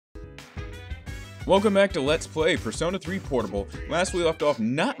Welcome back to Let's Play Persona 3 Portable. Last we left off,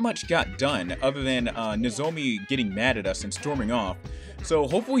 not much got done, other than Nozomi getting mad at us and storming off. So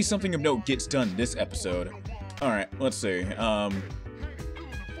hopefully something of note gets done this episode. Alright, let's see. Oh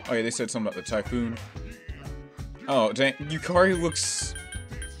yeah, they said something about the Typhoon. Oh, dang, Yukari looks...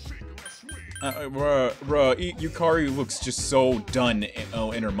 Yukari looks just so done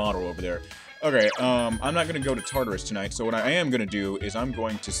in her model over there. Okay, I'm not gonna go to Tartarus tonight, so what I am gonna do is I'm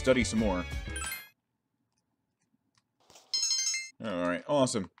going to study some more. Alright,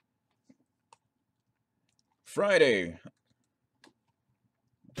 awesome. Friday.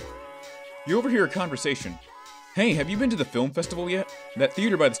 You overhear a conversation. Hey, have you been to the film festival yet? That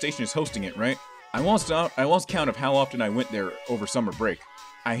theater by the station is hosting it, right? I lost count of how often I went there over summer break.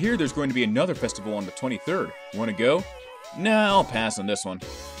 I hear there's going to be another festival on the 23rd. Wanna go? Nah, I'll pass on this one.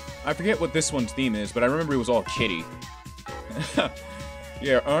 I forget what this one's theme is, but I remember it was all kitty.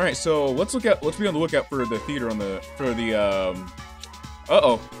 Yeah, alright, so let's be on the lookout for the theater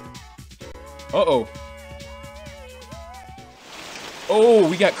Uh-oh. Uh-oh. Oh,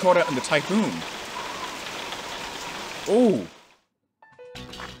 we got caught out in the Typhoon. Oh.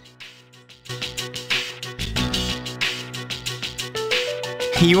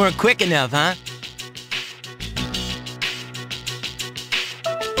 You weren't quick enough, huh?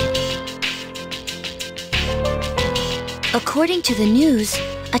 According to the news,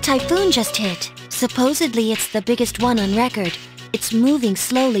 a typhoon just hit. Supposedly it's the biggest one on record. It's moving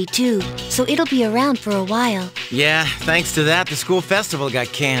slowly too, so it'll be around for a while. Yeah, thanks to that, the school festival got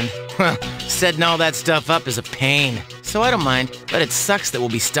canned. Well, setting all that stuff up is a pain. So I don't mind, but it sucks that we'll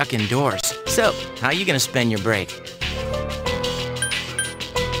be stuck indoors. So, how are you gonna spend your break?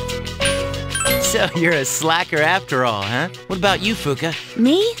 So, you're a slacker after all, huh? What about you, Fuka?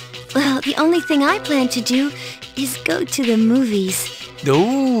 Me? Well, the only thing I plan to do is go to the movies.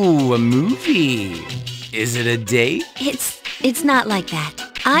 Oh, a movie. Is it a date? It's not like that.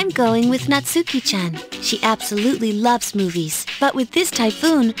 I'm going with Natsuki-chan. She absolutely loves movies. But with this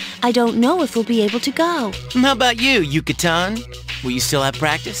typhoon, I don't know if we'll be able to go. How about you, Yucatan? Will you still have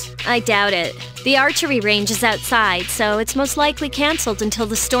practice? I doubt it. The archery range is outside, so it's most likely canceled until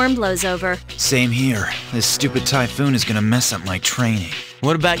the storm blows over. Same here. This stupid typhoon is gonna mess up my training.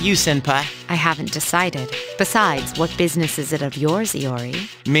 What about you, Senpai? I haven't decided. Besides, what business is it of yours, Iori?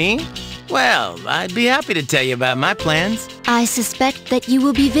 Me? Well, I'd be happy to tell you about my plans. I suspect that you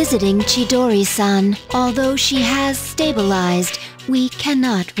will be visiting Chidori-san. Although she has stabilized, we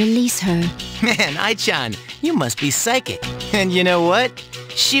cannot release her. Man, Ai-chan, you must be psychic. And you know what?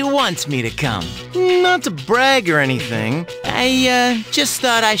 She wants me to come. Not to brag or anything. I, just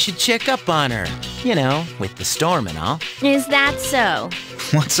thought I should check up on her. You know, with the storm and all. Is that so?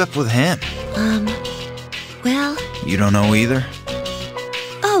 What's up with him? Well... You don't know either?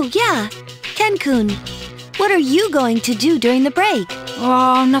 Oh, yeah. Ken-kun, what are you going to do during the break?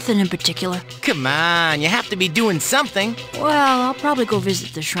 Oh, nothing in particular. Come on, you have to be doing something. Well, I'll probably go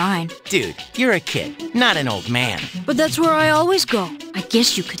visit the shrine. Dude, you're a kid, not an old man. But that's where I always go. I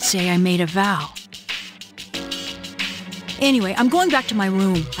guess you could say I made a vow. Anyway, I'm going back to my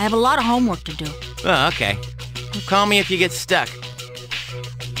room. I have a lot of homework to do. Oh, okay. Well, call me if you get stuck.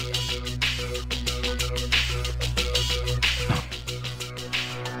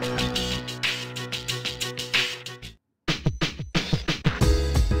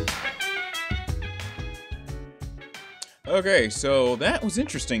 Okay, so that was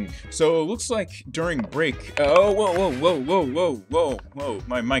interesting. So it looks like during break... Oh, whoa,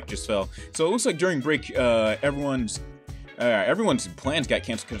 my mic just fell. So it looks like during break, everyone's plans got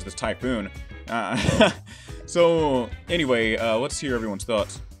canceled because of this typhoon. So anyway, let's hear everyone's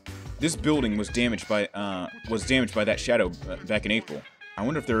thoughts. This building was damaged by that shadow back in April. I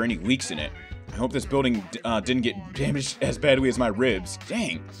wonder if there are any leaks in it. I hope this building didn't get damaged as badly as my ribs.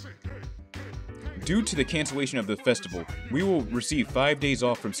 Dang. Due to the cancellation of the festival, we will receive 5 days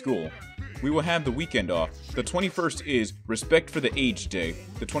off from school. We will have the weekend off. The 21st is Respect for the Aged Day.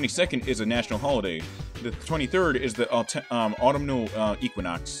 The 22nd is a national holiday. The 23rd is the autumnal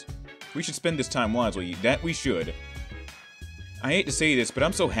equinox. We should spend this time wisely. That we should. I hate to say this, but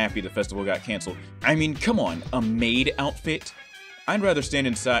I'm so happy the festival got canceled. I mean, come on, a maid outfit? I'd rather stand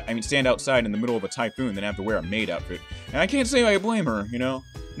outside in the middle of a typhoon than have to wear a maid outfit. And I can't say I blame her, you know?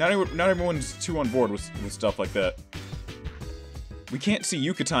 Not everyone's too on board with stuff like that. We can't see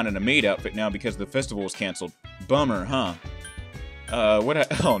Yucatan in a maid outfit now because the festival was canceled. Bummer, huh?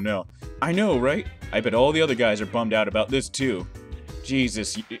 Oh no. I know, right? I bet all the other guys are bummed out about this too.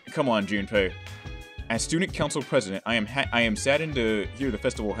 Jesus, come on, Junpei. As student council president, I am saddened to hear the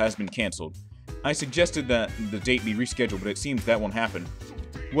festival has been canceled. I suggested that the date be rescheduled, but it seems that won't happen.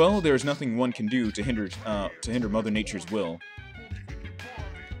 Well, there is nothing one can do to hinder Mother Nature's will.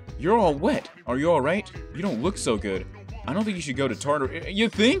 You're all wet. Are you all right? You don't look so good. I don't think you should go to Tartar. You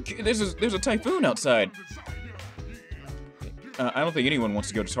think? There's a typhoon outside. I don't think anyone wants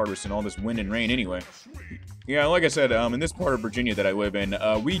to go to Tartarus in all this wind and rain anyway. Yeah, like I said, in this part of Virginia that I live in,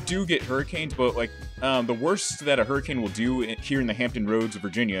 we do get hurricanes, but like the worst that a hurricane will do here in the Hampton Roads of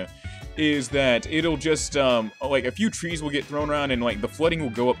Virginia is that it'll just like a few trees will get thrown around and like the flooding will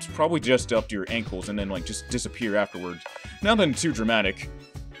go up to probably just up to your ankles and then like just disappear afterwards. Nothing too dramatic.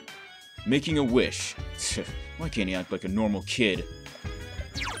 Making a wish. Why can't he act like a normal kid?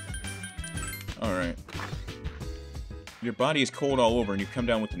 Alright. Your body is cold all over and you come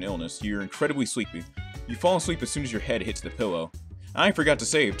down with an illness. You're incredibly sleepy. You fall asleep as soon as your head hits the pillow. I forgot to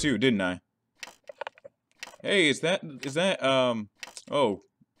save too, didn't I? Hey, is that, oh.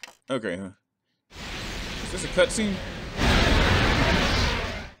 Okay. Is this a cutscene?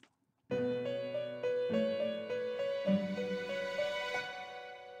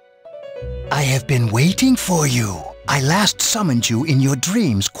 I have been waiting for you. I last summoned you in your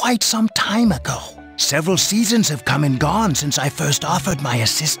dreams quite some time ago. Several seasons have come and gone since I first offered my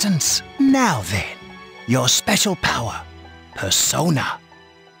assistance. Now then, your special power, Persona.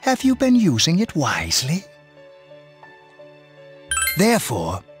 Have you been using it wisely?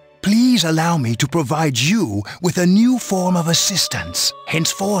 Therefore, please allow me to provide you with a new form of assistance.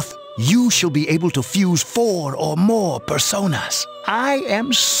 Henceforth, you shall be able to fuse 4 or more personas. I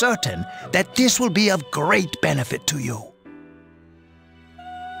am certain that this will be of great benefit to you.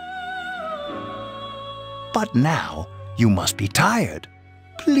 But now, you must be tired.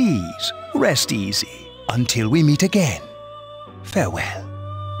 Please, rest easy until we meet again. Farewell.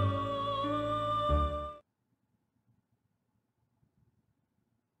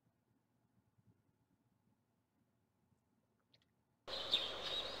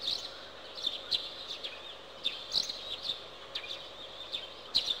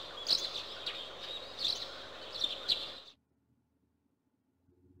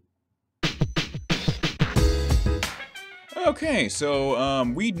 Okay, so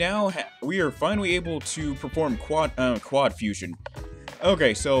we are finally able to perform quad fusion.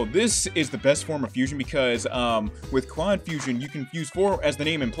 Okay, so this is the best form of fusion because with quad fusion you can fuse 4, as the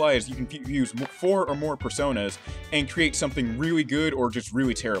name implies, you can fuse 4 or more personas and create something really good or just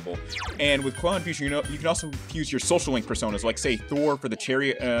really terrible. And with quad fusion, you can also fuse your social link personas, like say Thor for the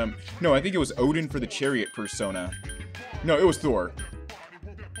chariot. No, I think it was Odin for the chariot persona. No, it was Thor.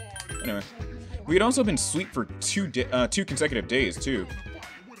 Anyway. We had also been asleep for 2 consecutive days, too.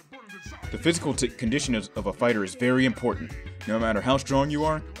 The physical condition of a fighter is very important. No matter how strong you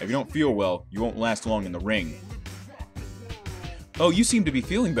are, if you don't feel well, you won't last long in the ring. Oh, you seem to be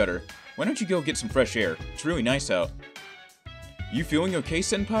feeling better. Why don't you go get some fresh air? It's really nice out. You feeling okay,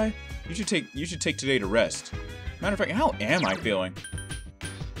 Senpai? You should take today to rest. Matter of fact, how am I feeling?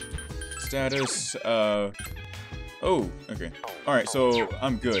 Status, oh, okay. Alright, so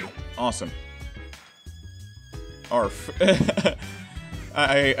I'm good. Awesome. Arf.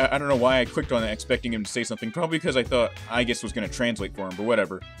 I don't know why I clicked on that expecting him to say something. Probably because I thought Aegis was going to translate for him, but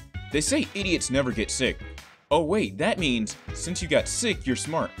whatever. They say idiots never get sick. Oh wait, that means since you got sick, you're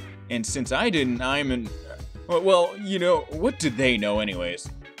smart. And since I didn't, I'm an... Well, you know, what did they know anyways?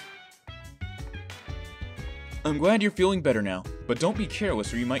 I'm glad you're feeling better now, but don't be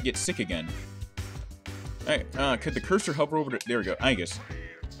careless or you might get sick again. Hey, could the cursor hover over to... There we go, Aegis.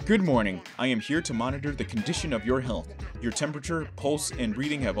 Good morning. I am here to monitor the condition of your health. Your temperature, pulse, and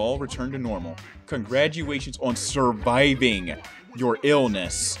breathing have all returned to normal. Congratulations on surviving your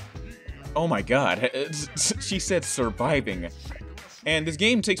illness. Oh my god. She said surviving. And this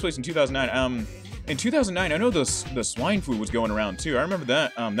game takes place in 2009. In 2009, I know the swine flu was going around too. I remember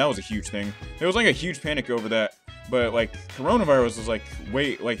that. That was a huge thing. There was like a huge panic over that. But like coronavirus was like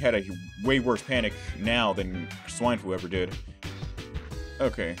had a way worse panic now than swine flu ever did.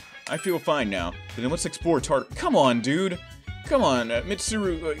 Okay, I feel fine now. But then let's explore Tartar. Come on, dude. Come on,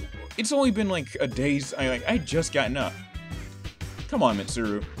 Mitsuru. It's only been like a day's. I just gotten up. Come on,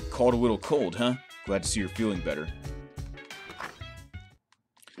 Mitsuru. Called a little cold, huh? Glad to see you're feeling better.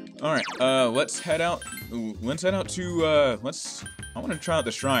 All right, let's head out. Let's head out to. I want to try out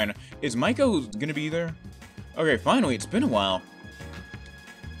the shrine. Is Maiko gonna be there? Okay, finally. It's been a while.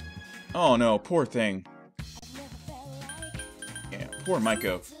 Oh no, poor thing. Yeah, poor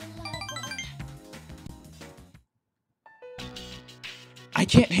Maiko. I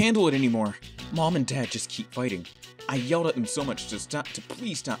can't handle it anymore. Mom and Dad just keep fighting. I yelled at them so much to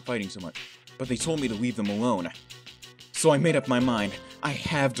please stop fighting so much, but they told me to leave them alone. So I made up my mind. I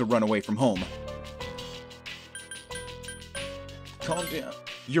have to run away from home. Calm down.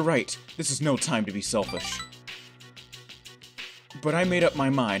 You're right. This is no time to be selfish. But I made up my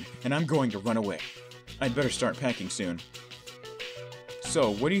mind, and I'm going to run away. I'd better start packing soon.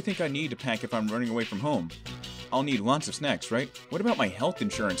 So, what do you think I need to pack if I'm running away from home? I'll need lots of snacks, right? What about my health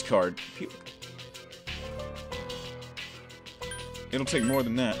insurance card? It'll take more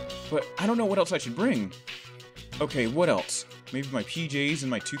than that. But I don't know what else I should bring. Okay, what else? Maybe my PJs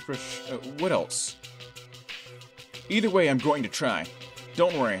and my toothbrush. What else? Either way, I'm going to try.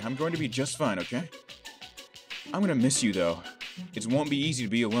 Don't worry, I'm going to be just fine, okay? I'm gonna miss you, though. It won't be easy to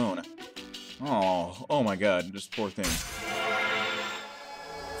be alone. Oh my god, this poor thing.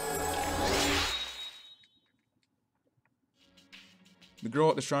 The girl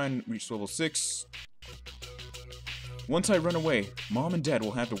at the shrine reached level 6. Once I run away, Mom and Dad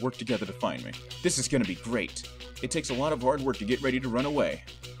will have to work together to find me. This is gonna be great. It takes a lot of hard work to get ready to run away.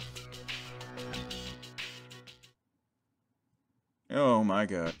 Oh my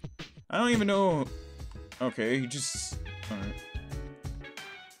god. I don't even know... Okay, you just... Alright.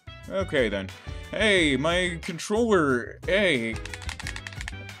 Okay then. Hey, my controller... Hey,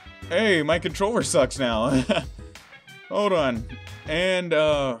 my controller sucks now. Hold on. And,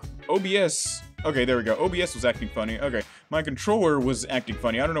 OBS... Okay, there we go. OBS was acting funny. Okay, my controller was acting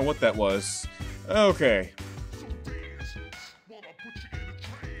funny. I don't know what that was. Okay.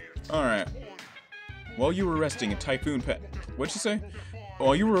 Alright. While you were resting, a typhoon What'd you say?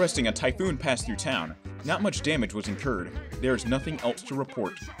 While you were resting, a typhoon passed through town. Not much damage was incurred. There's nothing else to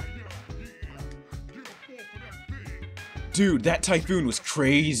report. Dude, that typhoon was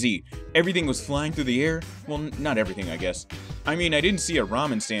crazy. Everything was flying through the air. Well, not everything, I guess. I mean, I didn't see a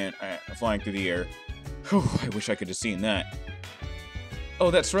ramen stand flying through the air. Whew, I wish I could have seen that.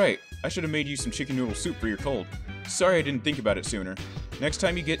 Oh, that's right. I should have made you some chicken noodle soup for your cold. Sorry I didn't think about it sooner. Next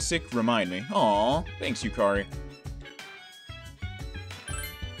time you get sick, remind me. Aw, thanks, Yukari.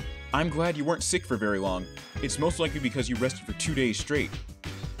 I'm glad you weren't sick for very long. It's most likely because you rested for 2 days straight.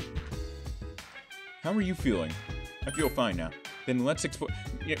 How are you feeling? I feel fine now. Then let's explore.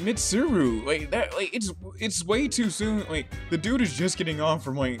 Yeah, Mitsuru, like that, like it's way too soon. Like the dude is just getting off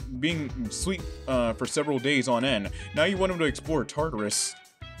from like being asleep for several days on end. Now you want him to explore Tartarus.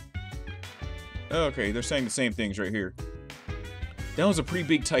 Okay, they're saying the same things right here. That was a pretty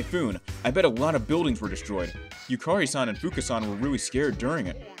big typhoon. I bet a lot of buildings were destroyed. Yukari-san and Fuka-san were really scared during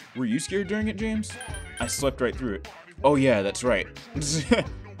it. Were you scared during it, James? I slept right through it. Oh yeah, that's right.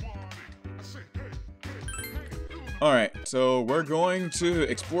 Alright, so we're going to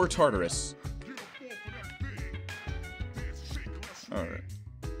explore Tartarus. Alright.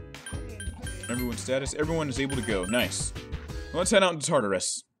 Everyone's status? Everyone is able to go. Nice. Let's head out to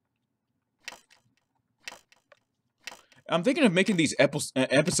Tartarus. I'm thinking of making these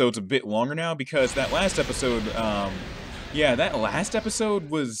episodes a bit longer now because that last episode, yeah, that last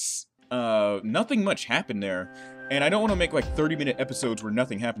episode was, nothing much happened there. And I don't want to make like 30-minute episodes where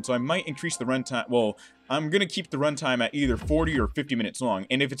nothing happened, so I might increase the runtime. Well, I'm going to keep the runtime at either 40 or 50 minutes long.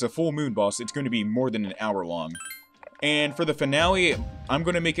 And if it's a full moon boss, it's going to be more than an hour long. And for the finale, I'm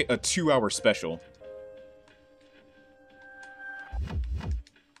going to make it a 2-hour special.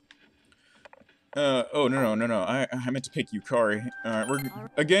 Oh, no. I meant to pick Yukari.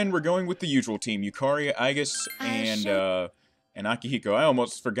 We're going with the usual team. Yukari, Aigis, and Akihiko. I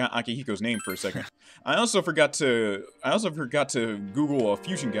almost forgot Akihiko's name for a second. I also forgot to Google a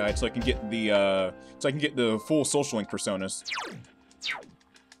fusion guide so I can get the full social link personas.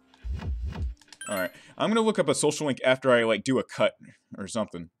 Alright. I'm gonna look up a social link after I like do a cut or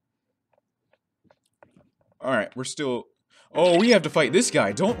something. Alright, we're still... Oh, we have to fight this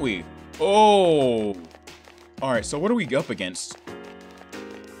guy, don't we? Oh! Alright, so what are we up against?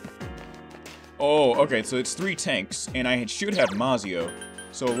 Oh, okay, so it's 3 tanks, and I should have Mazio.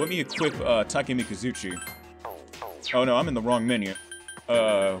 So let me equip Take Mikazuchi. Oh no, I'm in the wrong menu.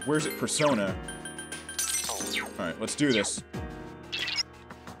 Where's it? Persona. Alright, let's do this.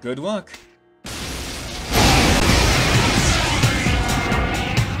 Good luck.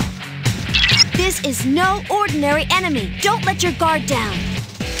 This is no ordinary enemy. Don't let your guard down.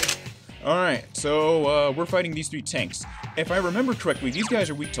 Alright, so we're fighting these 3 tanks. If I remember correctly, these guys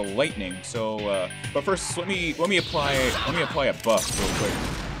are weak to lightning, so but first let me apply a buff real quick.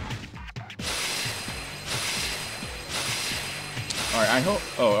 Alright, I hope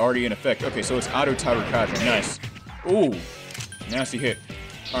already in effect. Okay, so it's auto Tarukaja. Nice. Ooh. Nasty hit.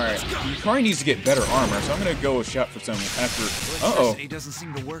 Alright, Yukari needs to get better armor, so I'm gonna go shot for some after. Electricity doesn't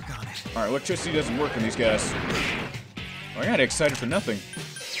seem to work on it. Alright, electricity doesn't work on these guys. I got excited for nothing.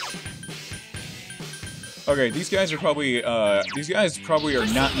 Okay, these guys probably are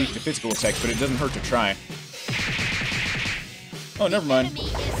not weak to physical attacks, but it doesn't hurt to try. Oh, never mind.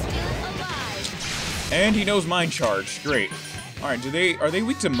 And he knows Mind Charge. Great. Alright, are they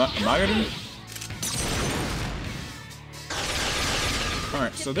weak to Magaru?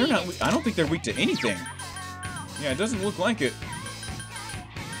 Alright, so they're not weak. I don't think they're weak to anything. Yeah, it doesn't look like it.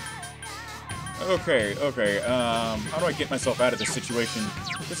 Okay. How do I get myself out of this situation?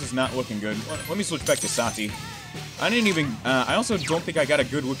 This is not looking good. Let me switch back to Sati. I also don't think I got a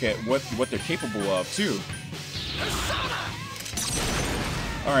good look at what they're capable of, too.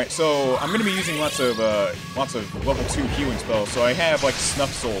 Alright, so I'm gonna be using lots of level 2 healing spells, so I have like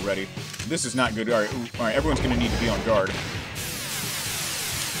Snuff Soul ready. This is not good. Alright, everyone's gonna need to be on guard.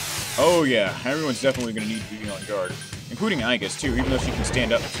 Oh yeah, everyone's definitely gonna need to be on guard. Including Igus too, even though she can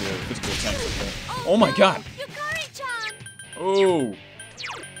stand up to physical attacks. Oh my god! Oh!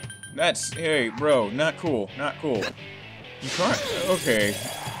 That's, hey bro, not cool, not cool. Okay.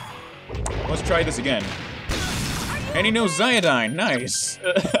 Let's try this again. And he knows Zyodine. Nice.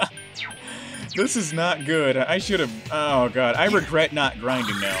 This is not good. I should have. Oh god, I regret not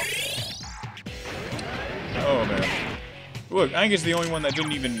grinding now. Oh man. Look, I guess the only one that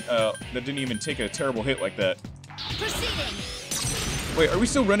didn't even take a terrible hit like that. Wait, are we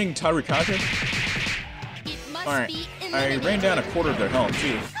still running Tarukaja? All right. I ran down a quarter of their health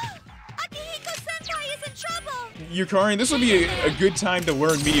too. Yukari, this would be a good time to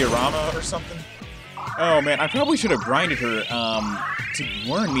learn Meteorama or something. Oh man, I probably should have grinded her to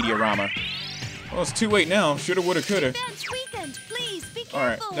learn Meteorama. Well, it's too late now. Shoulda, woulda, coulda.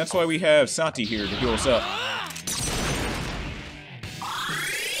 Alright, that's why we have Sati here to heal us up.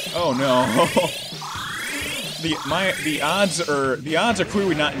 Oh no. the odds are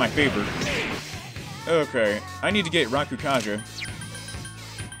clearly not in my favor. Okay, I need to get Rakukaja.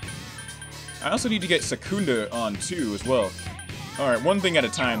 I also need to get Secunda on too as well. Alright, one thing at a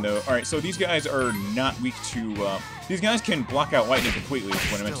time though. Alright, so these guys are not weak to, these guys can block out lightning completely, is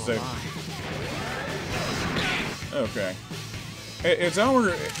what I meant to say. Okay. It's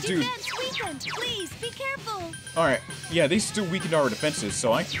our, dude. Please, be careful. Alright, yeah, they still weakened our defenses,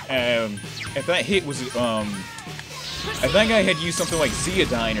 so if that hit was, if that guy had used something like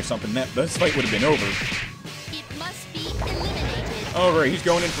Zyodine or something, this fight would have been over. It must be eliminated. Alright, he's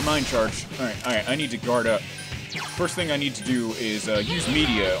going in for Mind Charge. Alright, I need to guard up. First thing I need to do is use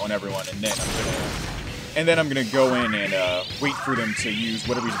media on everyone, and then I'm gonna go in and wait for them to use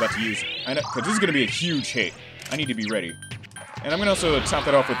whatever he's about to use. Because this is gonna be a huge hit. I need to be ready. And I'm gonna also top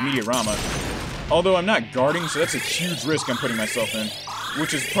that off with Meteorama. Although I'm not guarding, so that's a huge risk I'm putting myself in.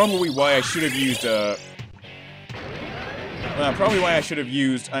 Which is probably why I should have used, should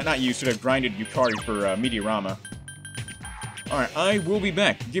have grinded Yukari for Meteorama. Alright, I will be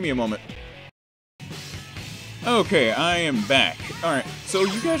back. Give me a moment. Okay, I am back. Alright, so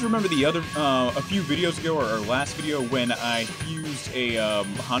you guys remember the other, a few videos ago, or last video, when I used a,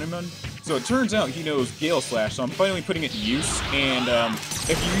 Hanuman? So it turns out he knows Gale Slash, so I'm finally putting it to use, and,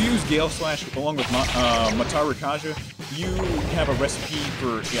 if you use Gale Slash along with Mataru Kaja, you have a recipe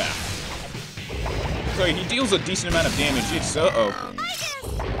for, yeah. So he deals a decent amount of damage, it's, uh-oh.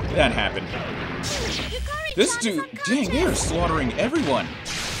 That happened. This dude, dang, they are slaughtering everyone.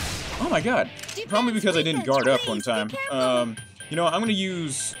 Oh my god. Probably because I didn't guard up one time. You know, I'm gonna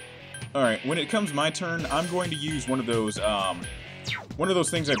use... Alright, when it comes my turn, I'm going to use one of those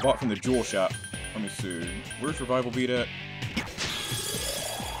things I bought from the jewel shop. Let me see. Where's Revival Beat at?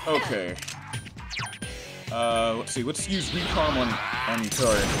 Okay. Let's see. Let's use Recalm on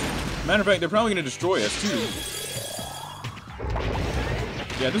Yukari. Matter of fact, they're probably gonna destroy us, too.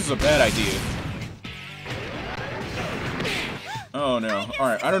 Yeah, this is a bad idea. Oh no.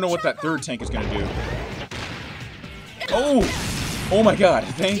 Alright, I don't know what that third tank is gonna do. Oh! Oh my god,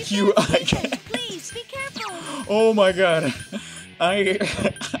 thank you, Igus. Please, be careful. Oh my god.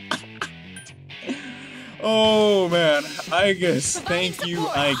 Oh man. Igus, thank you,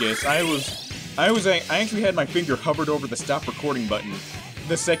 Igus. I actually had my finger hovered over the stop recording button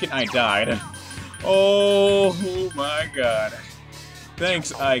the second I died. Oh my god.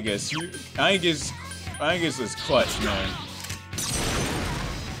 Thanks, Igus. Igus is clutch, man.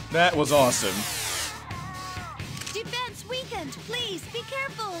 That was awesome. Defense weakened. Please be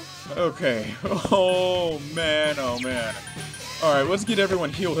careful. Okay. Oh man. Oh man. All right. Let's get everyone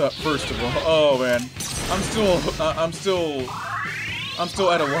healed up first of all. Oh man. I'm still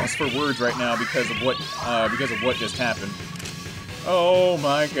at a loss for words right now because of what just happened. Oh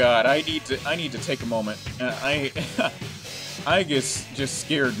my god. I need to take a moment. Igus just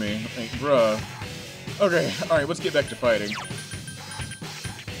scared me. Like, bruh. Okay. All right. Let's get back to fighting.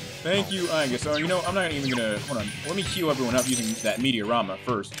 Thank you, Igus. So, you know, I'm not even gonna... Hold on. Let me heal everyone up using that Meteorama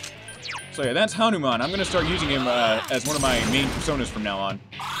first. So yeah, that's Hanuman. I'm gonna start using him as one of my main personas from now on.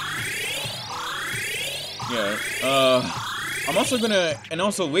 Yeah, I'm also gonna, and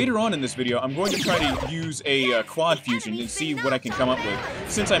also later on in this video, I'm going to try to use a quad fusion and see what I can come up with.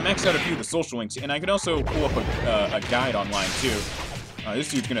 Since I maxed out a few of the social links, and I can also pull up a guide online too.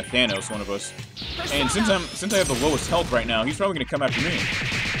 This dude's gonna Thanos one of us. And since I have the lowest health right now, he's probably gonna come after me.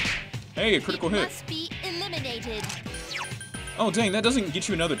 Hey, a critical hit. Must be eliminated. Oh dang, that doesn't get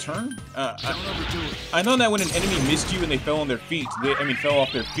you another turn? I thought that when an enemy missed you and they fell on their feet, fell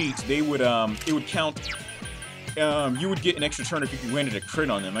off their feet, they would it would count. You would get an extra turn if you landed a crit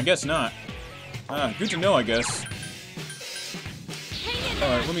on them. I guess not. Good to know, I guess.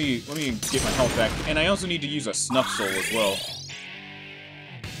 Alright, let me get my health back. And I also need to use a Snuff Soul as well.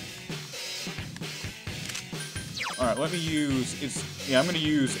 Alright, let me use... I'm gonna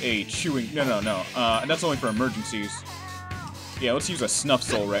use a Chewing... No. That's only for emergencies. Yeah, let's use a Snuff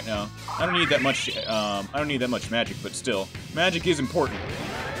Soul right now. I don't need that much magic, but still. Magic is important.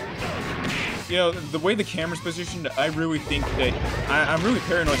 You know, the way the camera's positioned, I really think that... I'm really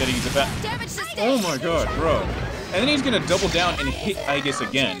paranoid that he's about... Oh my god, bro. And then he's gonna double down and hit Aegis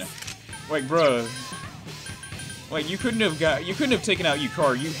again. Like, bro. Like, you couldn't have taken out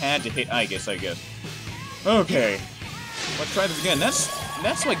Yukari, you had to hit Aegis, I guess. Okay. Let's try this again. That's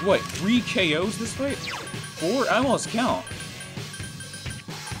like, what, 3 KOs this fight? 4? I lost count.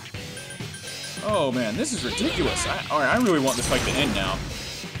 Oh man, this is ridiculous. Alright, I really want this fight to end now.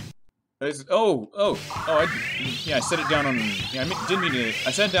 I set it down on... Yeah,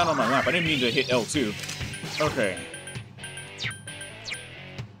 I set it down on my lap. I didn't mean to hit L2. Okay.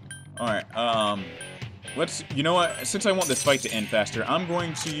 Alright, you know what? Since I want this fight to end faster, I'm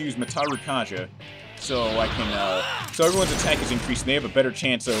going to use Mataru Kaja. So I can, so everyone's attack is increased and they have a better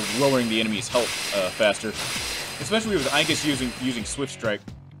chance of lowering the enemy's health, faster. Especially with Aegis using Swift Strike.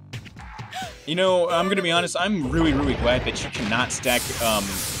 You know, I'm gonna be honest, I'm really glad that you cannot stack, I'm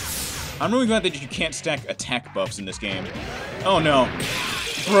really glad that you can't stack attack buffs in this game. Oh no.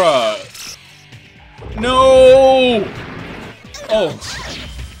 Bruh. No! Oh.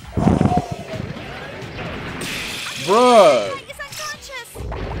 Bruh.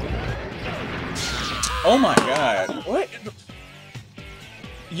 Oh my god. What?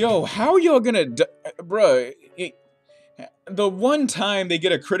 Yo, how y'all gonna... Bruh. The one time they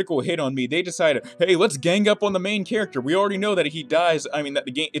get a critical hit on me, they decide, hey, let's gang up on the main character. We already know that he dies. I mean, that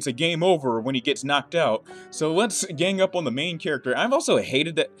it's a game over when he gets knocked out. So let's gang up on the main character. I've also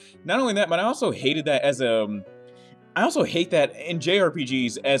hated that. Not only that, but I also hated that as a. I also hate that in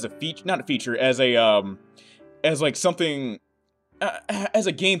JRPGs as a feature, not a feature, as a as like something, as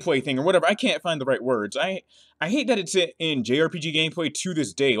a gameplay thing or whatever. I can't find the right words. I hate that it's in JRPG gameplay to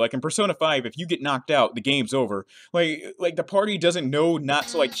this day. Like in Persona 5, if you get knocked out, the game's over. Like the party doesn't know not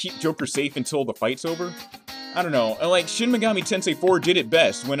to like keep Joker safe until the fight's over. I don't know. Like Shin Megami Tensei 4 did it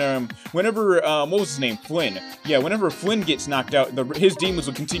best whenever what was his name? Flynn. Yeah, whenever Flynn gets knocked out, his demons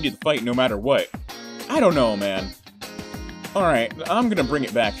will continue the fight no matter what. I don't know, man. All right, I'm gonna bring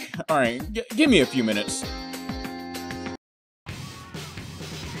it back. All right, give me a few minutes.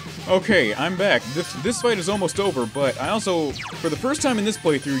 Okay, I'm back. This fight is almost over, but I also, for the first time in this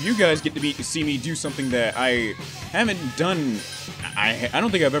playthrough, you guys get to see me do something that I haven't done. I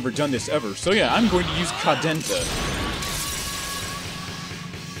don't think I've ever done this ever. So yeah, I'm going to use Cadenza.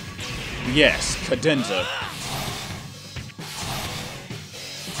 Yes, Cadenza.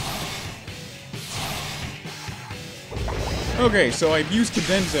 Okay, so I've used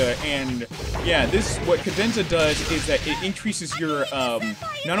Cadenza, and yeah, what Cadenza does is that it increases your,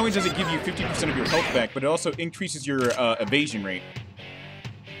 not only does it give you 50% of your health back, but it also increases your evasion rate.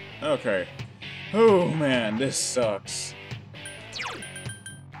 Okay. Oh man, this sucks.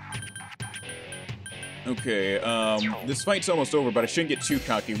 Okay, this fight's almost over, but I shouldn't get too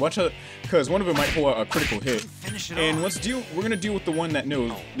cocky. Watch out, because one of them might pull out a critical hit. And we're gonna deal with the one that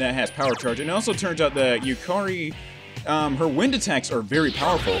has power charge. And it also turns out that Yukari, her wind attacks are very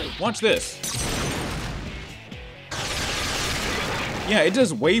powerful. Watch this. Yeah, it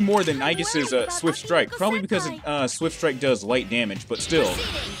does way more than Aegis's Swift Strike. Probably because Swift Strike does light damage, but still,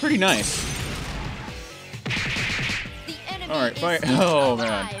 pretty nice. Alright, fine. Oh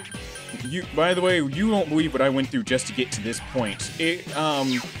man. By the way, you won't believe what I went through just to get to this point. The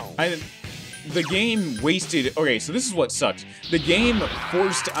game wasted... Okay, so this is what sucked. The game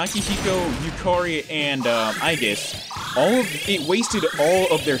forced Akihiko, Yukari, and Aegis. It wasted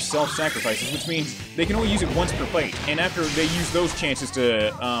all of their self-sacrifices, which means they can only use it once per fight. And after they use those chances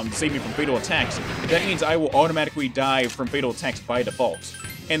to save me from fatal attacks, that means I will automatically die from fatal attacks by default.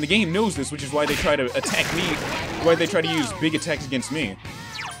 And the game knows this, which is why they try to attack me, why they try to use big attacks against me.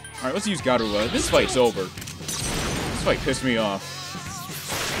 Alright, let's use Garula. This fight's over. This fight pissed me off.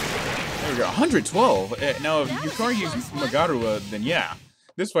 There we go. 112. Now, if Yukari used Garula, then yeah.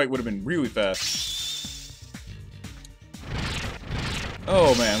 This fight would have been really fast.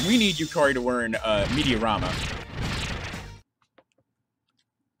 Oh man, we need Yukari to learn Meteorama.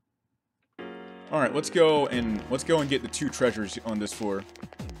 Alright, let's go and get the 2 treasures on this floor.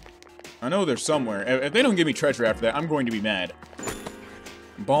 I know they're somewhere. If they don't give me treasure after that, I'm going to be mad.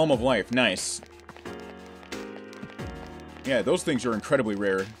 Balm of Life, nice. Yeah, those things are incredibly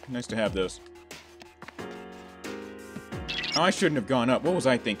rare. Nice to have those. Oh, I shouldn't have gone up. What was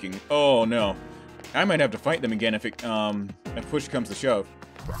I thinking? Oh no. I might have to fight them again if push comes to shove.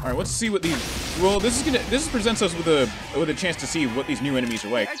 Alright, let's see what these... Well, this presents us with a chance to see what these new enemies are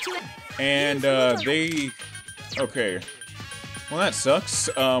like. And, they... Okay. Well, that sucks.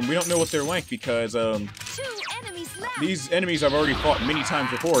 We don't know what they're like because, these enemies I've already fought many times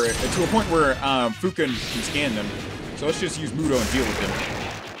before, to a point where, Fuka can scan them. So let's just use Mudo and deal with them.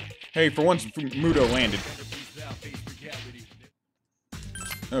 Hey, for once, Mudo landed.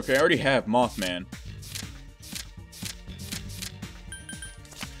 Okay, I already have Mothman.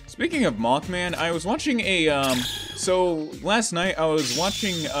 Speaking of Mothman, I was watching a, so last night I was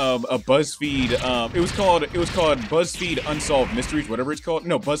watching a BuzzFeed, it was called BuzzFeed Unsolved Mysteries, whatever it's called.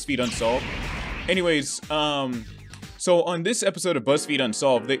 No, BuzzFeed Unsolved. Anyways, so on this episode of BuzzFeed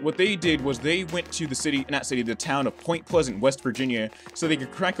Unsolved, what they did was they went to the town of Point Pleasant, West Virginia, so they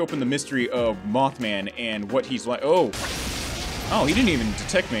could crack open the mystery of Mothman and what he's like. Oh, he didn't even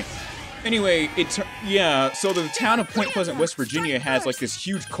detect me. Anyway, so the town of Point Pleasant, West Virginia has like this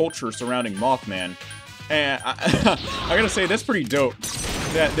huge culture surrounding Mothman. And I gotta say, that's pretty dope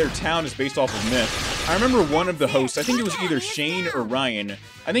that their town is based off of myth. I remember one of the hosts, I think it was either Shane or Ryan.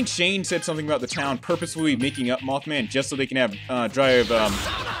 I think Shane said something about the town purposefully making up Mothman just so they can have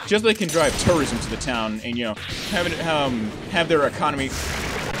just so they can drive tourism to the town and, you know, have their economy.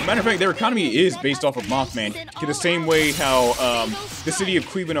 Matter of fact, their economy is based off of Mothman, the same way how the city of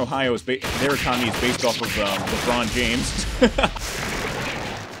Cleveland, Ohio, their economy is based off of LeBron James.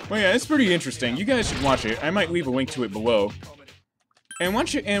 Well, yeah, it's pretty interesting. You guys should watch it. I might leave a link to it below. And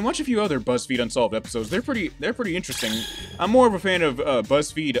watch a few other BuzzFeed Unsolved episodes. They're pretty interesting. I'm more of a fan of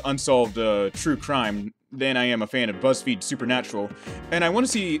BuzzFeed Unsolved True Crime than I am a fan of BuzzFeed Supernatural. And I want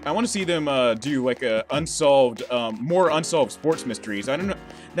to see them do like a more unsolved sports mysteries. I don't know.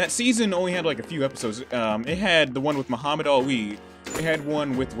 That season only had like a few episodes. It had the one with Muhammad Ali. It had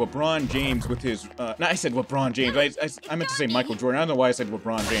one with LeBron James with his. I said LeBron James. I meant to say Michael Jordan. I don't know why I said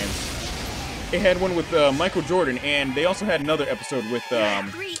LeBron James. It had one with Michael Jordan, and they also had another episode with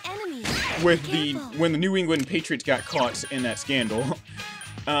when the New England Patriots got caught in that scandal.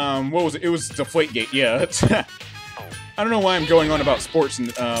 What was it? It was Deflategate. Yeah. I don't know why I'm going on about sports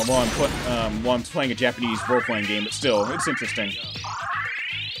and, while I'm playing a Japanese role-playing game, but still, it's interesting.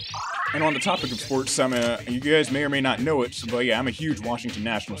 And on the topic of sports, you guys may or may not know it, but yeah, I'm a huge Washington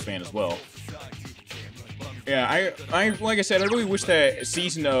Nationals fan as well. Yeah, like I said, I really wish that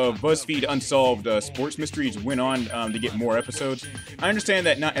season of BuzzFeed Unsolved Sports Mysteries went on to get more episodes. I understand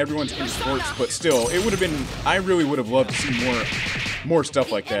that not everyone's into sports, but still, it would have been. I really would have loved to see more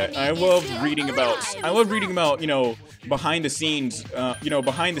stuff like that. I love reading about, you know, behind the scenes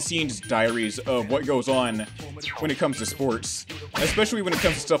diaries of what goes on when it comes to sports, especially when it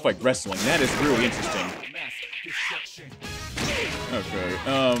comes to stuff like wrestling. That is really interesting. Okay,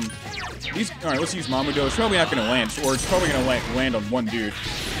 alright, let's use Mamudo. It's probably not gonna land, or it's probably gonna land on one dude.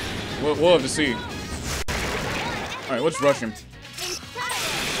 We'll have to see. Alright, let's rush him.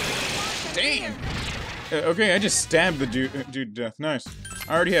 Damn! Okay, I just stabbed the dude to death. Nice.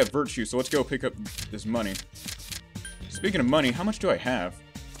 I already have Virtue, so let's go pick up this money. Speaking of money, how much do I have?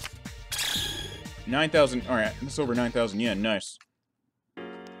 9,000. Alright, that's over 9,000 yen. Nice.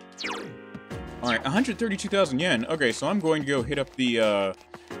 Alright, 132,000 yen. Okay, so I'm going to go hit up the,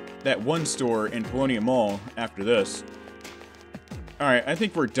 that one store in Polonia Mall after this. Alright, I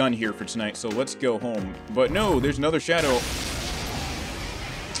think we're done here for tonight, so let's go home. But no, there's another shadow.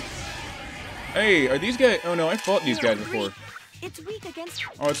 Hey, are these guys... Oh no, I fought these guys before. It's weak against...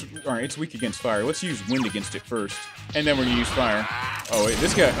 Oh, alright, it's weak against fire. Let's use wind against it first. And then we're gonna use fire. Oh, wait,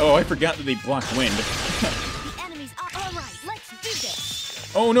 this guy... Oh, I forgot that they block wind. The enemies are... Alright, let's do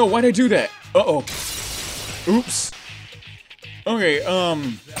this. Oh no, why'd I do that? Uh-oh. Oops. Okay,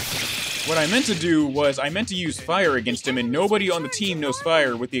 what I meant to do was I meant to use fire against him, and nobody on the team knows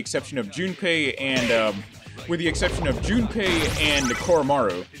fire with the exception of Junpei and,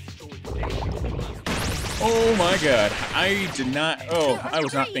 Koromaru. Oh my god. I did not... Oh, I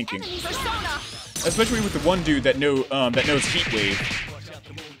was not thinking. Especially with the one dude that knows Heat Wave.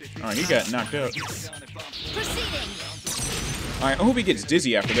 Alright, he got knocked out. Proceeding. Alright, I hope he gets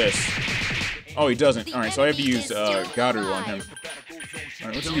dizzy after this. Oh, he doesn't. Alright, so I have to use Garu on him.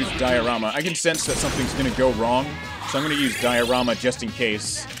 Alright, let's use Diorama. I can sense that something's gonna go wrong, so I'm gonna use Diorama just in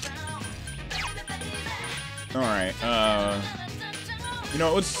case. Alright,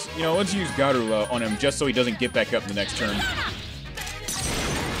 let's use Garu on him just so he doesn't get back up the next turn.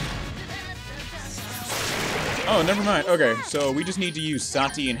 Oh, never mind. Okay, so we just need to use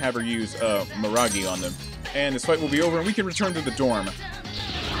Sati and have her use Miragi on them. And this fight will be over and we can return to the dorm.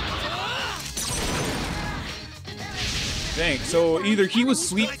 Dang, so either he was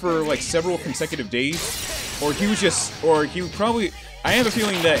asleep for like several consecutive days, or he probably, I have a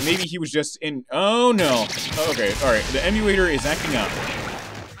feeling that maybe he was just in, oh no. Okay, alright, the emulator is acting up.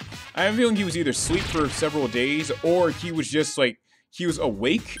 I have a feeling he was either asleep for several days, or he was just like, he was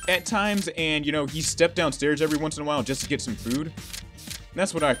awake at times, and, you know, he stepped downstairs every once in a while just to get some food.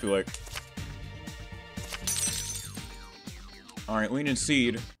 That's what I feel like. Alright, Lean and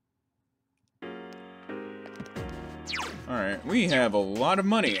Seed. Alright, we have a lot of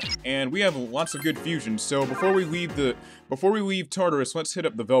money, and we have lots of good fusions, so before we leave Tartarus, let's hit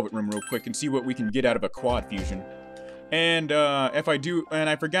up the Velvet Room real quick and see what we can get out of a quad fusion. And, I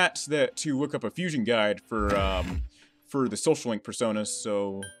forgot to look up a fusion guide for the social link personas,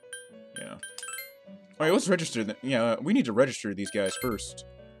 so yeah. Alright, let's register them. Yeah, we need to register these guys first.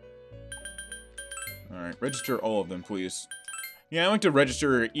 Alright, register all of them, please. Yeah, I like to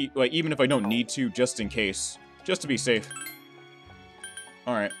register, even if I don't need to, just in case. Just to be safe.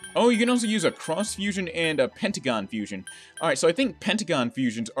 Alright. Oh, you can also use a cross fusion and a pentagon fusion. Alright, so I think pentagon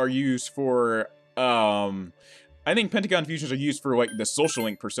fusions are used for, like, the social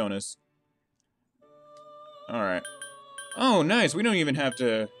link personas. Alright. Oh, nice. We don't even have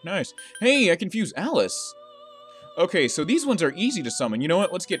to... Nice. Hey, I can fuse Alice. Okay, so these ones are easy to summon. You know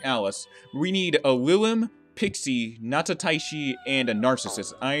what? Let's get Alice. We need a Lilim, Pixie, Natataishi, and a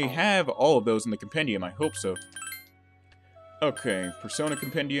Narcissus. I have all of those in the compendium. I hope so. Okay, Persona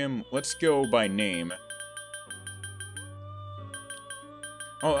Compendium. Let's go by name.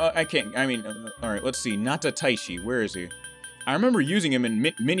 Oh, I can't... I mean... Alright, let's see. Natataishi. Where is he? I remember using him in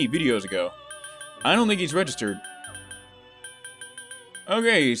many videos ago. I don't think he's registered.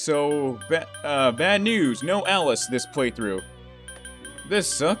 Okay, so, bad news. No Alice this playthrough. This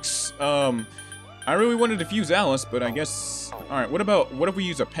sucks. I really wanted to fuse Alice, but I guess... Alright, what if we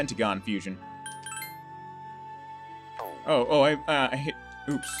use a Pentagon fusion? I hit...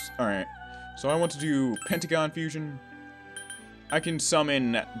 Oops. Alright. So I want to do Pentagon fusion. I can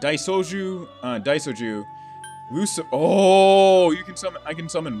summon Daisoju, Lucifer... Oh, I can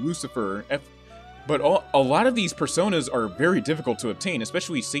summon Lucifer. But a lot of these personas are very difficult to obtain,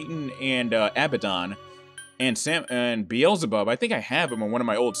 especially Satan and Abaddon and Beelzebub. I think I have him on one of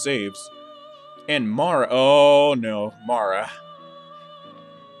my old saves. And Mara. Oh no, Mara.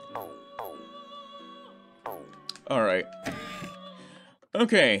 Alright.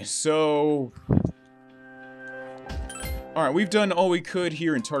 Okay, so... Alright, we've done all we could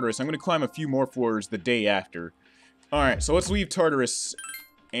here in Tartarus. I'm going to climb a few more floors the day after. Alright, so let's leave Tartarus,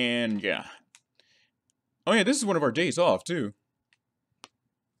 and yeah. Oh yeah, this is one of our days off, too.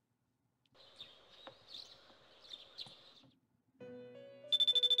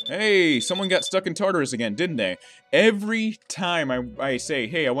 Hey, someone got stuck in Tartarus again, didn't they? Every time I say,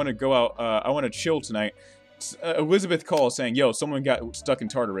 hey, I want to go out, I want to chill tonight, Elizabeth calls saying, yo, someone got stuck in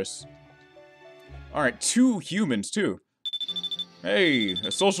Tartarus. Alright, 2 humans, too. Hey,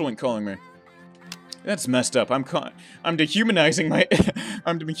 a social link calling me. That's messed up. I'm dehumanizing my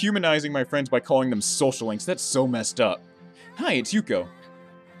I'm dehumanizing my friends by calling them social links. That's so messed up. Hi, it's Yuko.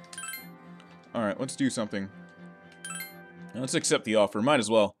 Alright, let's do something. Let's accept the offer. Might as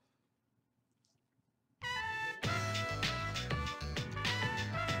well.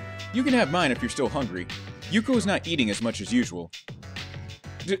 You can have mine if you're still hungry. Yuko is not eating as much as usual.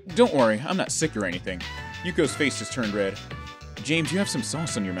 Don't worry, I'm not sick or anything. Yuko's face just turned red. James, you have some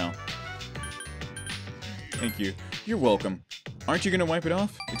sauce on your mouth. Thank you. You're welcome. Aren't you gonna wipe it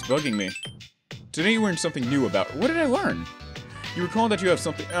off? It's bugging me. Today you learned something new about... What did I learn? You recall that you have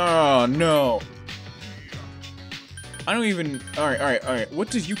something... Oh, no. I don't even... Alright. What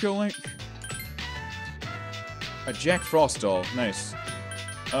does Yuko like? A Jack Frost doll. Nice.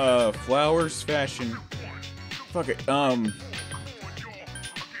 Flowers, fashion... Fuck it.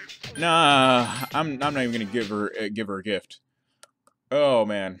 Nah, I'm not even gonna give her a gift. Oh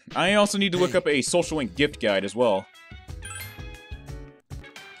man, I also need to look up a social link gift guide as well.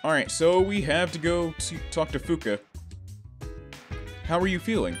 All right, so we have to go to talk to Fuka. How are you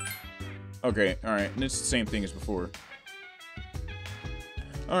feeling? Okay, all right, and it's the same thing as before.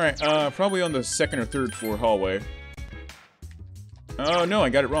 Alright, probably on the second or third floor hallway. Oh, no, I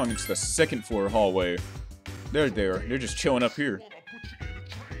got it wrong. It's the second floor hallway. There they are. They're just chilling up here.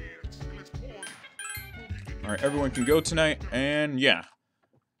 Alright, everyone can go tonight, and yeah.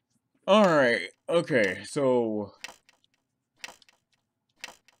 Alright, okay, so...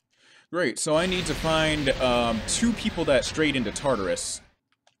 Great, so I need to find 2 people that strayed into Tartarus.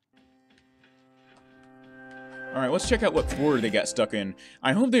 Alright, let's check out what floor they got stuck in.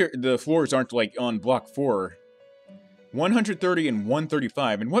 I hope the floors aren't, like, on block 4. 130 and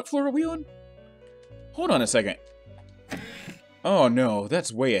 135. And what floor are we on? Hold on a second. Oh, no,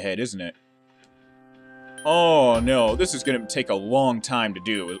 that's way ahead, isn't it? Oh, no, this is gonna take a long time to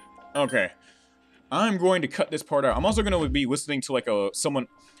do. Okay. I'm going to cut this part out. I'm also gonna be listening to, like, I'm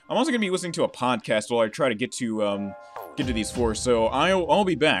also gonna be listening to a podcast while I try to get to these floors, so I'll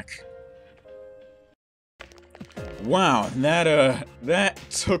be back. Wow, that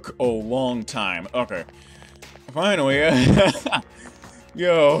took a long time. Okay, finally,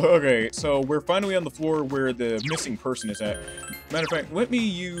 yo, okay, so we're finally on the floor where the missing person is at. Matter of fact, let me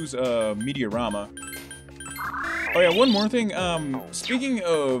use Meteorama. Oh yeah, one more thing. Speaking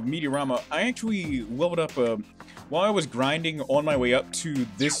of Meteorama, I actually leveled up. While I was grinding on my way up to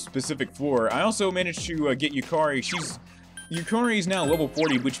this specific floor, I also managed to get Yukari. Yukari is now level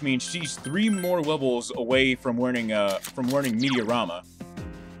 40, which means she's 3 more levels away from learning Meteorama.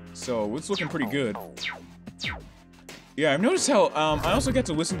 So it's looking pretty good. Yeah, I've noticed how I also got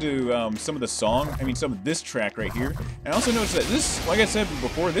to listen to some of the song. I mean, some of this track right here. And I also noticed that this, like I said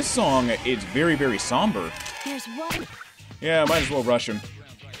before, this song is very, very somber. There's one. Yeah, might as well rush him.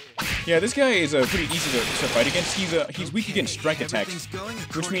 Yeah, this guy is pretty easy to fight against. He's weak against strike attacks,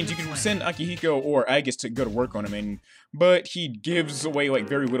 which means you can send Akihiko or Agus to go to work on him, but he gives away like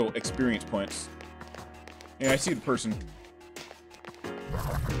very little experience points. Yeah, I see the person.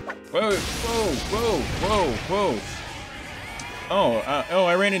 Whoa, whoa, whoa, whoa, whoa. Oh,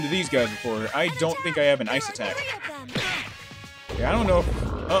 I ran into these guys before. I don't think I have an ice attack. Yeah, I don't know.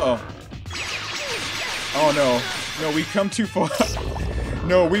 Uh-oh. Oh, no. No, we've come too far.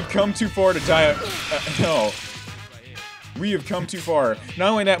 No, we've come too far to die. No. We have come too far.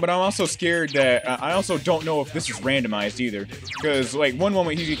 Not only that, but I'm also scared that I also don't know if this is randomized either. Because, like, one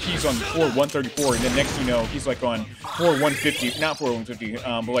moment he's on floor 134, and then next you know, he's, like, on floor 150. Not floor 150,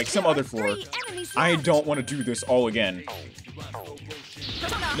 but, like, some other floor. I don't want to do this all again.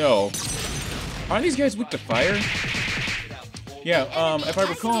 No. Are these guys weak to fire? Yeah, if I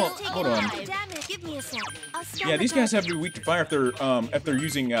recall... Hold on. Yeah, these guys have to be weak to fire if they're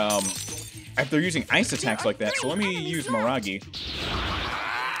using ice attacks like that. So let me use Maragi.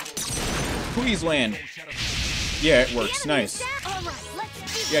 Please land. Yeah, it works. Nice.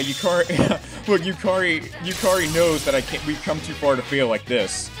 Yeah, Yukari. Look, Yukari knows that we've come too far to fail like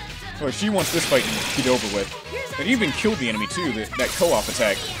this. Look, she wants this fight to get over with. And even killed the enemy too. That co-op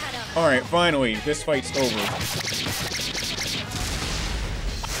attack. All right, finally, this fight's over.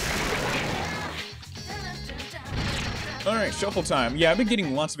 Alright, Shuffle Time. Yeah, I've been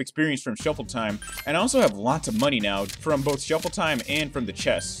getting lots of experience from Shuffle Time, and I also have lots of money now from both Shuffle Time and from the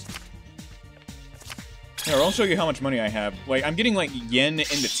chests. Here, I'll show you how much money I have. Like, I'm getting, like, yen in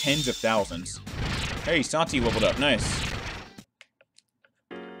the tens of thousands. Hey, Sati leveled up. Nice.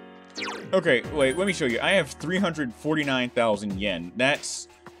 Okay, wait, let me show you. I have 349,000 yen. That's,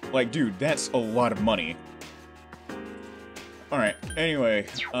 like, dude, that's a lot of money. Alright, anyway,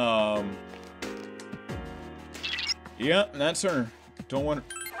 yeah, that's her. Don't want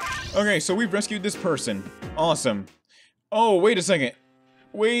to... Okay, so we've rescued this person. Awesome. Oh, wait a second.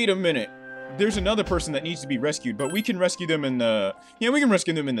 Wait a minute. There's another person that needs to be rescued, but we can rescue them in the... Yeah, we can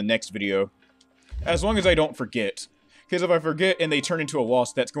rescue them in the next video. As long as I don't forget. Because if I forget and they turn into a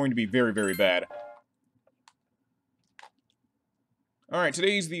loss, that's going to be very, very bad. Alright,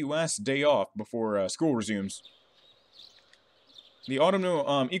 today's the last day off before school resumes. The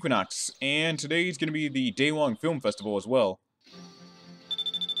autumnal equinox, and today's going to be the day-long film festival as well.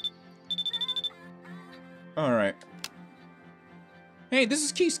 Alright. Hey, this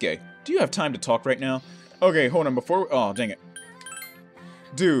is Kisuke. Do you have time to talk right now? Okay, hold on, oh, dang it.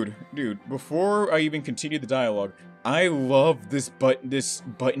 Dude, before I even continue the dialogue, I love this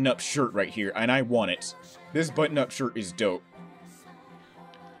button-up shirt right here, and I want it. This button-up shirt is dope.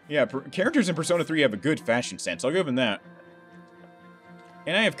 Yeah, characters in Persona 3 have a good fashion sense, I'll give them that.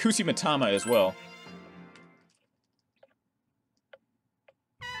 And I have Kusimatama as well.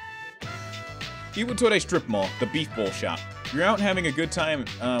 Iwatore Strip Mall, the beef bowl shop. You're out having a good time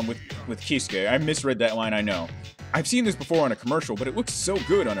with Kisuke. I misread that line, I know. I've seen this before on a commercial, but it looks so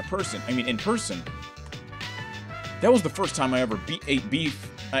good on in person. That was the first time I ever ate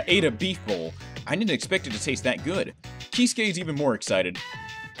a beef bowl. I didn't expect it to taste that good. Kisuke's even more excited.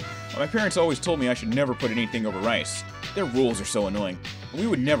 My parents always told me I should never put anything over rice. Their rules are so annoying. We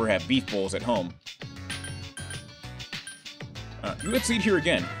would never have beef bowls at home. Let's eat here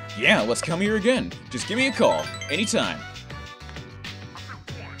again. Yeah, let's come here again. Just give me a call. Anytime.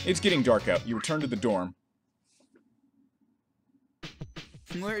 It's getting dark out. You return to the dorm.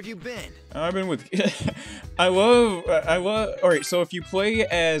 Where have you been? I've been with... I love... Alright, so if you play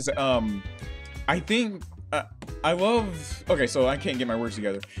as, I think... I love... Okay, so I can't get my words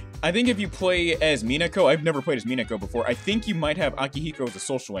together. I think if you play as Minako, I've never played as Minako before, I think you might have Akihiko as a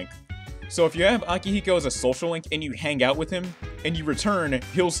social link. So if you have Akihiko as a social link and you hang out with him, and you return,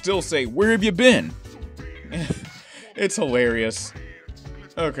 he'll still say, "Where have you been?" It's hilarious.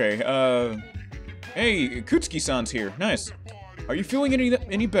 Okay, hey, Kutsuki-san's here. Nice. Are you feeling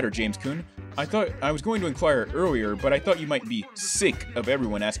any better, James-kun? I thought I was going to inquire earlier, but I thought you might be sick of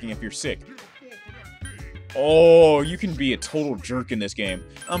everyone asking if you're sick. Oh, you can be a total jerk in this game.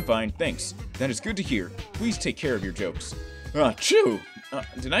 I'm fine, thanks. That is good to hear. Please take care of your jokes. Chew!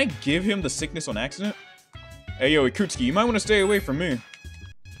 Did I give him the sickness on accident? Hey, yo, Ikutsuki, you might want to stay away from me.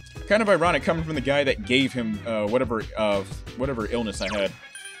 Kind of ironic coming from the guy that gave him, whatever illness I had.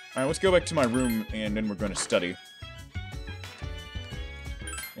 Alright, let's go back to my room, and then we're going to study.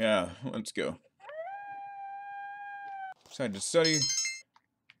 Yeah, let's go. Decided to study.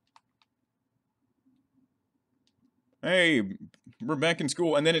 Hey, we're back in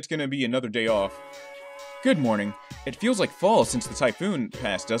school, and then it's gonna be another day off. Good morning. It feels like fall since the typhoon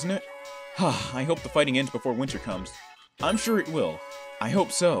passed, doesn't it? I hope the fighting ends before winter comes. I'm sure it will. I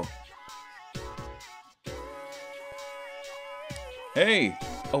hope so. Hey,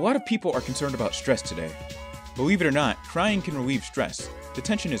 a lot of people are concerned about stress today. Believe it or not, crying can relieve stress. The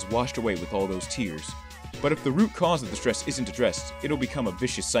tension is washed away with all those tears. But if the root cause of the stress isn't addressed, it'll become a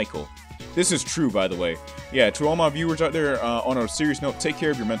vicious cycle. This is true, by the way. Yeah, to all my viewers out there, on a serious note, take care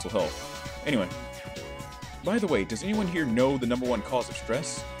of your mental health. Anyway. By the way, does anyone here know the #1 cause of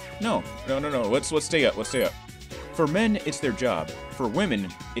stress? No. Let's stay up. For men, it's their job. For women,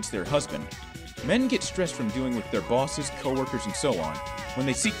 it's their husband. Men get stressed from dealing with their bosses, coworkers, and so on. When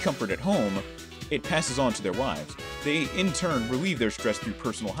they seek comfort at home, it passes on to their wives. They, in turn, relieve their stress through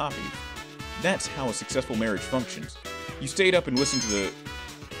personal hobbies. That's how a successful marriage functions. You stayed up and listened to the...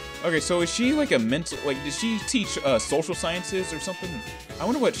 Okay, so is she like a mental... Like, does she teach social sciences or something? I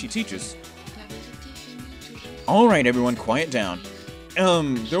wonder what she teaches. Alright, everyone, quiet down.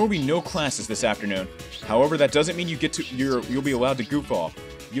 There will be no classes this afternoon. However, that doesn't mean you'll be allowed to goof off.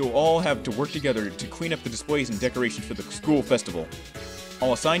 You'll all have to work together to clean up the displays and decorations for the school festival.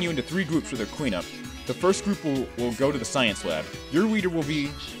 I'll assign you into 3 groups for their cleanup. The first group will go to the science lab. Your leader will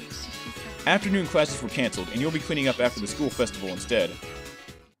be... Afternoon classes were canceled, and you'll be cleaning up after the school festival instead.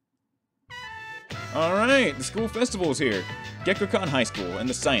 Alright, the school festival is here. Gekkoukan High School and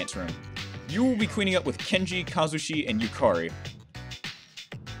the science room. You will be cleaning up with Kenji, Kazushi, and Yukari.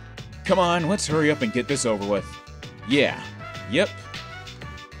 Come on, let's hurry up and get this over with. Yeah. Yep.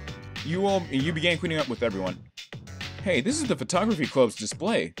 You began cleaning up with everyone. Hey, this is the photography club's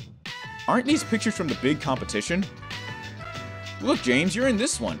display. Aren't these pictures from the big competition? Look, James, you're in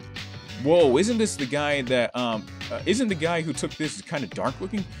this one. Whoa, isn't this the guy that, isn't the guy who took this kind of dark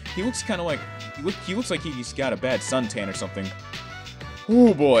looking? He looks kind of like, he looks like he's got a bad suntan or something.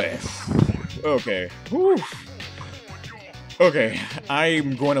 Oh boy. Okay. Whew. Okay,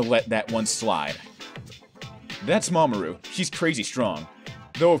 I'm going to let that one slide. That's Mamoru. She's crazy strong.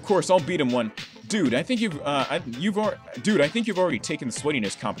 Though, of course, I'll beat him one. Dude, I think you've already taken the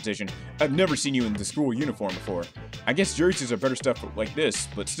sweatiness competition. I've never seen you in the school uniform before. I guess jerseys are better stuff like this,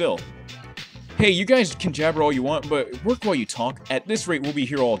 but still. Hey, you guys can jabber all you want, but work while you talk. At this rate, we'll be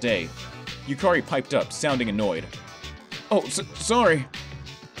here all day. Yukari piped up, sounding annoyed. Oh, sorry.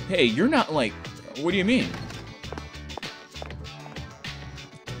 Hey, you're not like... What do you mean?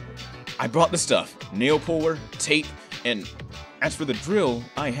 I brought the stuff. Nail puller, tape, and... As for the drill,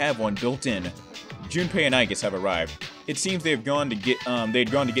 I have one built in. Junpei and Igus have arrived. It seems they'd gone to get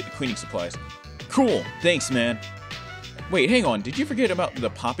the cleaning supplies. Cool, thanks, man. Wait, hang on, did you forget about the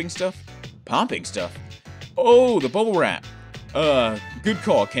popping stuff? Popping stuff? Oh, the bubble wrap. Good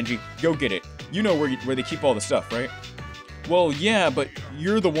call, Kenji. Go get it. You know where they keep all the stuff, right? Well, yeah, but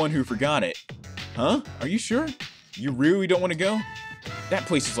you're the one who forgot it. Huh? Are you sure? You really don't want to go? That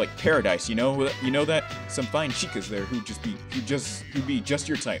place is like paradise, you know? You know that? Some fine chicas there who'd be just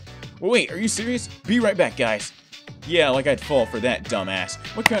your type. Well, wait, are you serious? Be right back, guys. Yeah, like I'd fall for that, dumbass.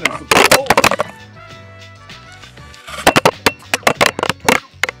 What kind of...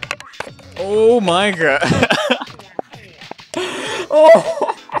 Oh my god.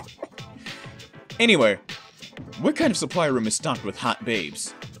 Oh! Anyway, what kind of supply room is stocked with hot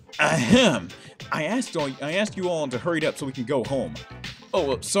babes? Ahem. I asked you all to hurry up so we can go home.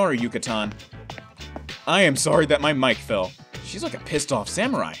 Oh, sorry, Yucatan. I am sorry that my mic fell. She's like a pissed off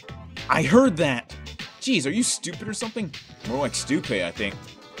samurai. I heard that. Jeez, are you stupid or something? More like stupid, I think.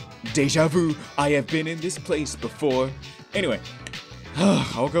 Deja vu, I have been in this place before. Anyway,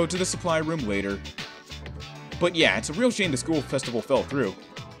 I'll go to the supply room later. But yeah, it's a real shame the school festival fell through.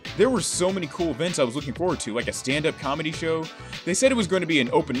 There were so many cool events I was looking forward to, like a stand-up comedy show. They said it was going to be an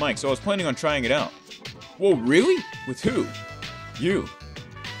open mic, so I was planning on trying it out. Whoa, really? With who? You.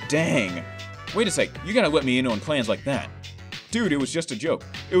 Dang. Wait a sec, you gotta let me in on plans like that. Dude, it was just a joke.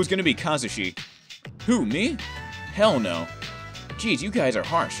 It was gonna be Kazushi. Who, me? Hell no. Jeez, you guys are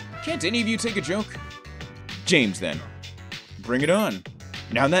harsh. Can't any of you take a joke? James, then. Bring it on.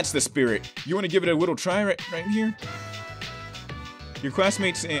 Now that's the spirit. You want to give it a little try right here? Your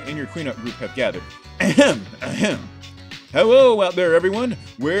classmates and your cleanup group have gathered. Ahem, ahem. Hello out there, everyone.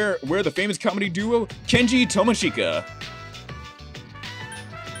 We're the famous comedy duo Kenji Tomoshika.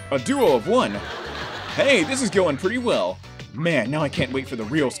 A duo of one. Hey, this is going pretty well. Man, now I can't wait for the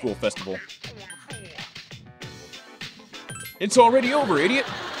real school festival. It's already over, idiot.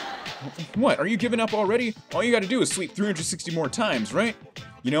 What, are you giving up already? All you gotta do is sleep 360 more times, right?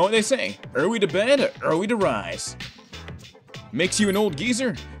 You know what they say, early to bed, early to rise. Makes you an old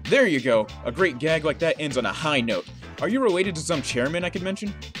geezer? There you go. A great gag like that ends on a high note. Are you related to some chairman I could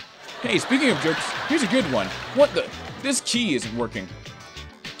mention? Hey, speaking of jokes, here's a good one. What the? This key isn't working.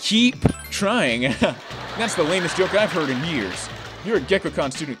 Keep trying. That's the lamest joke I've heard in years. You're a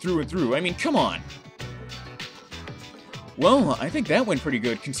Gekkoukan student through and through. I mean, come on. Well, I think that went pretty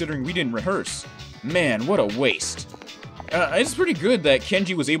good considering we didn't rehearse. Man, what a waste. It's pretty good that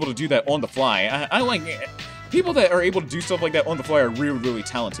Kenji was able to do that on the fly. I like it. People that are able to do stuff like that on the fly are really, really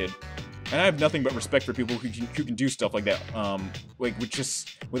talented. And I have nothing but respect for people who can do stuff like that, like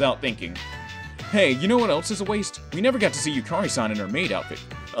without thinking. Hey, you know what else is a waste? We never got to see Yukari-san in her maid outfit.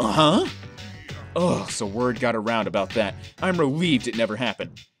 Uh-huh? Ugh, so word got around about that. I'm relieved it never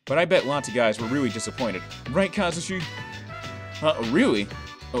happened. But I bet lots of guys were really disappointed. Right, Kazushi? Really?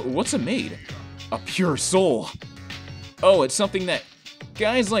 What's a maid? A pure soul. Oh, it's something that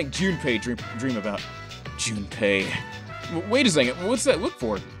guys like Junpei dream about. Junpei. Wait a second, what's that look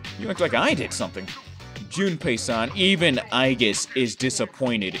for? You look like I did something. Junpei-san, even Aigis is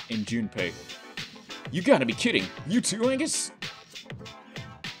disappointed in Junpei. You gotta be kidding. You too, Aigis?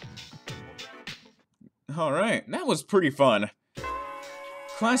 Alright, that was pretty fun.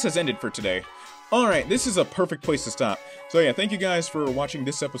 Class has ended for today. Alright, this is a perfect place to stop. So yeah, thank you guys for watching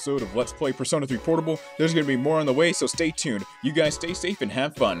this episode of Let's Play Persona 3 Portable. There's gonna be more on the way, so stay tuned. You guys stay safe and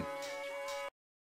have fun.